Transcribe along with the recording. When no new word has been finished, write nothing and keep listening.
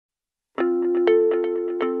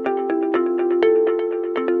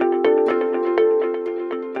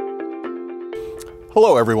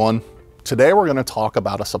Hello everyone. Today we're going to talk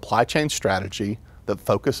about a supply chain strategy that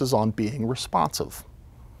focuses on being responsive.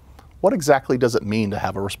 What exactly does it mean to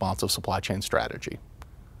have a responsive supply chain strategy?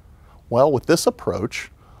 Well, with this approach,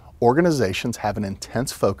 organizations have an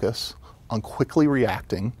intense focus on quickly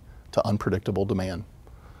reacting to unpredictable demand.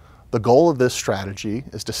 The goal of this strategy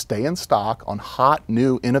is to stay in stock on hot,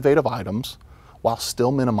 new, innovative items while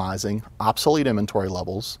still minimizing obsolete inventory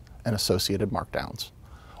levels and associated markdowns.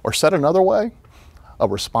 Or said another way, a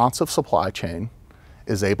responsive supply chain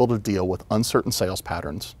is able to deal with uncertain sales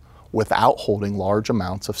patterns without holding large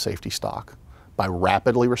amounts of safety stock by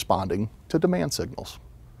rapidly responding to demand signals.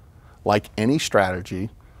 Like any strategy,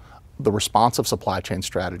 the responsive supply chain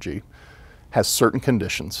strategy has certain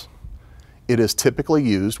conditions. It is typically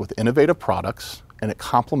used with innovative products, and it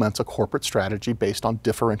complements a corporate strategy based on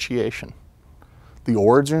differentiation. The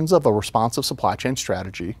origins of a responsive supply chain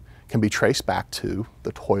strategy can be traced back to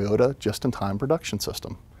the Toyota just-in-time production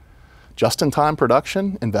system. Just-in-time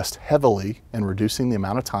production invests heavily in reducing the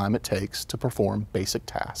amount of time it takes to perform basic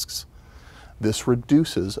tasks. This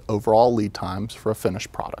reduces overall lead times for a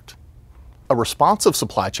finished product. A responsive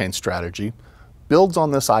supply chain strategy builds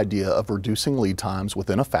on this idea of reducing lead times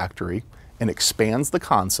within a factory and expands the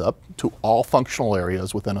concept to all functional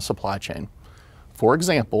areas within a supply chain. For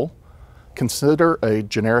example, consider a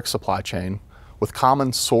generic supply chain with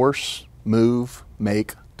common source, move,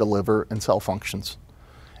 make, deliver, and sell functions.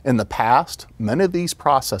 In the past, many of these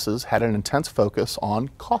processes had an intense focus on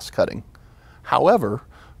cost cutting. However,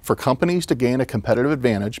 for companies to gain a competitive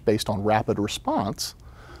advantage based on rapid response,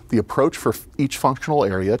 the approach for each functional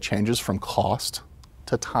area changes from cost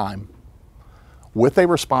to time. With a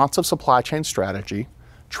responsive supply chain strategy,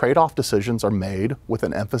 trade-off decisions are made with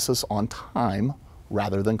an emphasis on time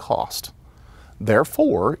rather than cost.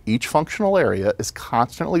 Therefore, each functional area is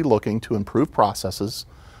constantly looking to improve processes,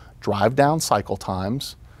 drive down cycle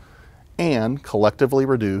times, and collectively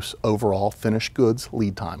reduce overall finished goods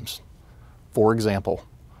lead times. For example,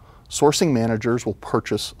 sourcing managers will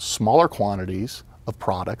purchase smaller quantities of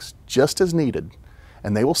products just as needed,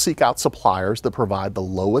 and they will seek out suppliers that provide the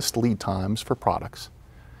lowest lead times for products.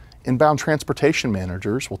 Inbound transportation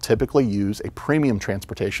managers will typically use a premium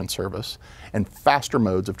transportation service and faster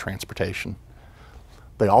modes of transportation.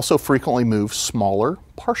 They also frequently move smaller,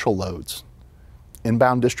 partial loads.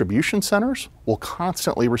 Inbound distribution centers will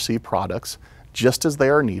constantly receive products just as they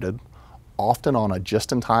are needed, often on a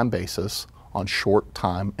just-in-time basis on short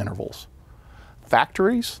time intervals.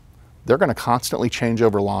 Factories, they're going to constantly change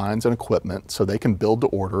over lines and equipment so they can build to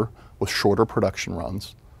order with shorter production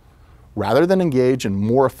runs. Rather than engage in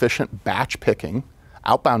more efficient batch picking,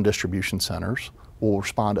 outbound distribution centers will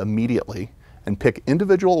respond immediately and pick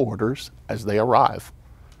individual orders as they arrive.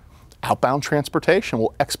 Outbound transportation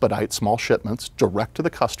will expedite small shipments direct to the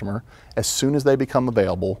customer as soon as they become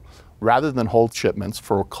available, rather than hold shipments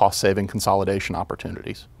for cost-saving consolidation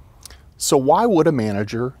opportunities. So why would a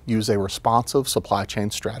manager use a responsive supply chain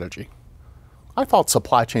strategy? I thought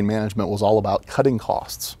supply chain management was all about cutting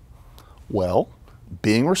costs. Well,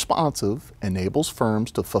 being responsive enables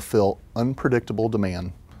firms to fulfill unpredictable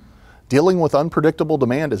demand. Dealing with unpredictable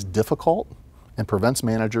demand is difficult and prevents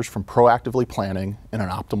managers from proactively planning in an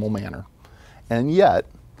optimal manner. And yet,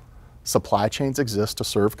 supply chains exist to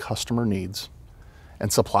serve customer needs.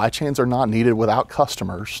 And supply chains are not needed without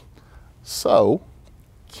customers. So,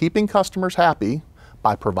 keeping customers happy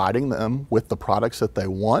by providing them with the products that they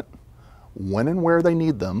want, when and where they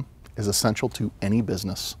need them, is essential to any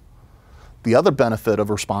business. The other benefit of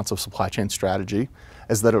responsive supply chain strategy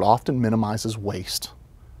is that it often minimizes waste.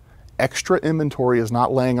 Extra inventory is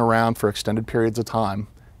not laying around for extended periods of time,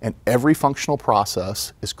 and every functional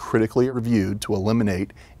process is critically reviewed to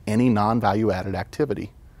eliminate any non-value-added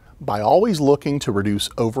activity. By always looking to reduce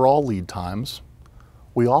overall lead times,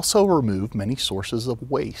 we also remove many sources of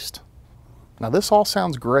waste. Now, this all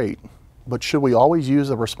sounds great, but should we always use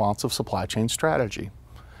a responsive supply chain strategy?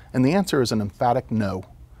 And the answer is an emphatic no.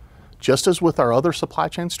 Just as with our other supply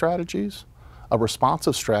chain strategies, a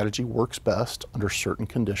responsive strategy works best under certain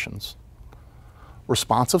conditions.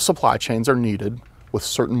 Responsive supply chains are needed with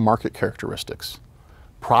certain market characteristics.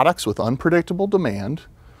 Products with unpredictable demand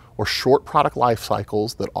or short product life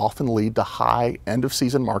cycles that often lead to high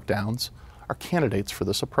end-of-season markdowns are candidates for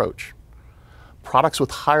this approach. Products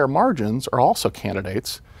with higher margins are also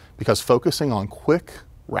candidates because focusing on quick,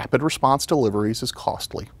 rapid response deliveries is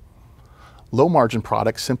costly. Low-margin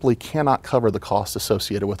products simply cannot cover the cost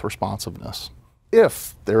associated with responsiveness.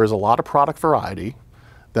 If there is a lot of product variety,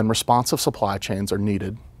 then responsive supply chains are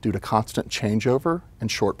needed due to constant changeover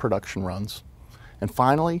and short production runs. And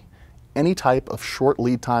finally, any type of short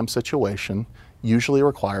lead time situation usually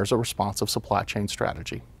requires a responsive supply chain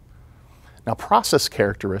strategy. Now, process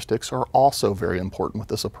characteristics are also very important with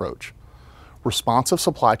this approach. Responsive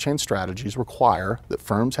supply chain strategies require that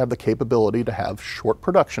firms have the capability to have short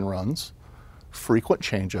production runs, frequent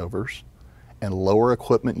changeovers, and lower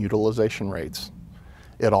equipment utilization rates.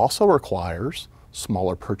 It also requires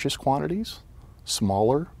smaller purchase quantities,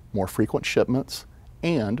 smaller, more frequent shipments,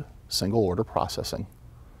 and single order processing.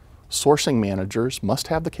 Sourcing managers must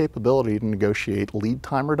have the capability to negotiate lead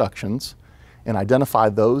time reductions and identify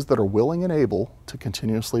those that are willing and able to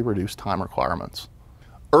continuously reduce time requirements.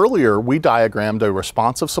 Earlier, we diagrammed a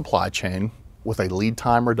responsive supply chain with a lead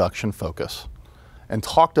time reduction focus and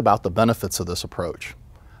talked about the benefits of this approach.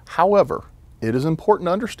 However, it is important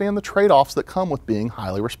to understand the trade-offs that come with being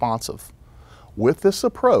highly responsive. With this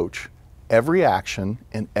approach, every action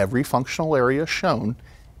in every functional area shown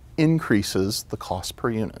increases the cost per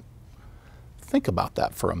unit. Think about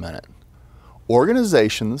that for a minute.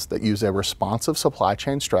 Organizations that use a responsive supply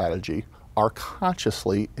chain strategy are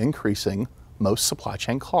consciously increasing most supply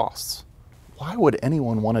chain costs. Why would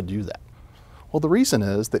anyone want to do that? Well, the reason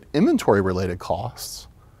is that inventory-related costs,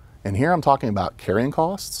 and here I'm talking about carrying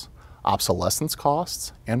costs, obsolescence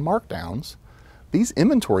costs, and markdowns, these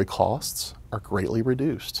inventory costs are greatly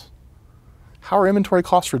reduced. How are inventory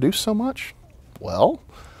costs reduced so much? Well,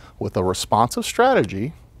 with a responsive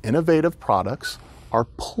strategy, innovative products are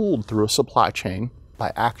pulled through a supply chain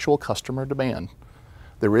by actual customer demand.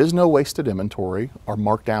 There is no wasted inventory or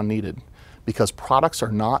markdown needed because products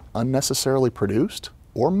are not unnecessarily produced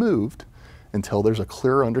or moved until there's a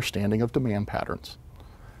clearer understanding of demand patterns.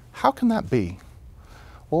 How can that be?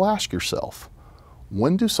 Well, ask yourself,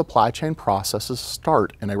 when do supply chain processes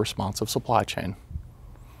start in a responsive supply chain?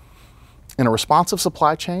 In a responsive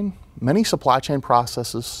supply chain, many supply chain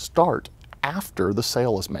processes start after the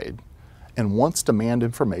sale is made and once demand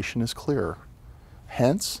information is clearer.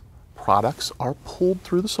 Hence, products are pulled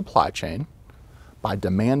through the supply chain by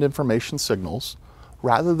demand information signals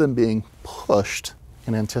rather than being pushed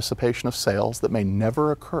in anticipation of sales that may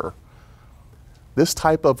never occur. This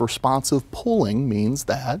type of responsive pulling means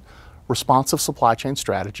that responsive supply chain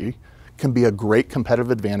strategy can be a great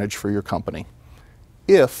competitive advantage for your company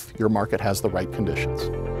if your market has the right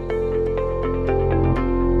conditions.